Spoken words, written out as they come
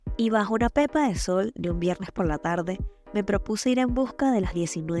Y bajo una pepa de sol de un viernes por la tarde, me propuse ir en busca de las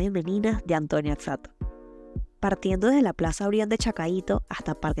 19 meninas de Antonio Axato. Partiendo desde la Plaza Orión de Chacaíto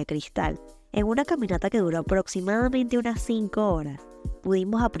hasta Parque Cristal, en una caminata que duró aproximadamente unas 5 horas,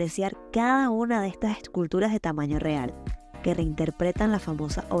 pudimos apreciar cada una de estas esculturas de tamaño real, que reinterpretan la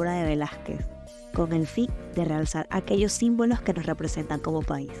famosa obra de Velázquez, con el fin de realzar aquellos símbolos que nos representan como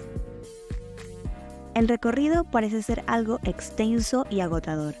país. El recorrido parece ser algo extenso y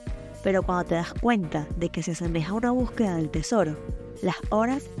agotador, pero cuando te das cuenta de que se asemeja a una búsqueda del tesoro, las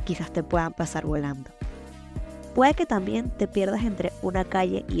horas quizás te puedan pasar volando. Puede que también te pierdas entre una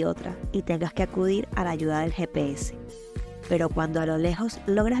calle y otra y tengas que acudir a la ayuda del GPS, pero cuando a lo lejos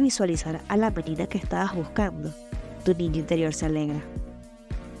logras visualizar a la menina que estabas buscando, tu niño interior se alegra.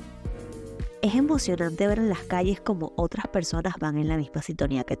 Es emocionante ver en las calles como otras personas van en la misma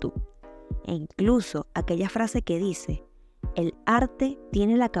sintonía que tú. E incluso aquella frase que dice, el arte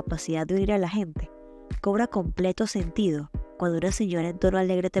tiene la capacidad de unir a la gente, cobra completo sentido cuando una señora en tono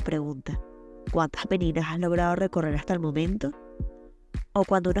alegre te pregunta, ¿cuántas meninas has logrado recorrer hasta el momento? O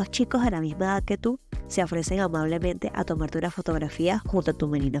cuando unos chicos de la misma edad que tú se ofrecen amablemente a tomarte una fotografía junto a tu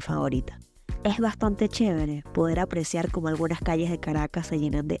menina favorita. Es bastante chévere poder apreciar cómo algunas calles de Caracas se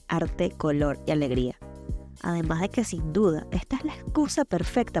llenan de arte, color y alegría. Además de que sin duda esta es la excusa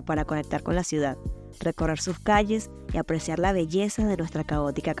perfecta para conectar con la ciudad, recorrer sus calles y apreciar la belleza de nuestra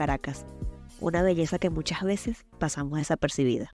caótica Caracas, una belleza que muchas veces pasamos desapercibida.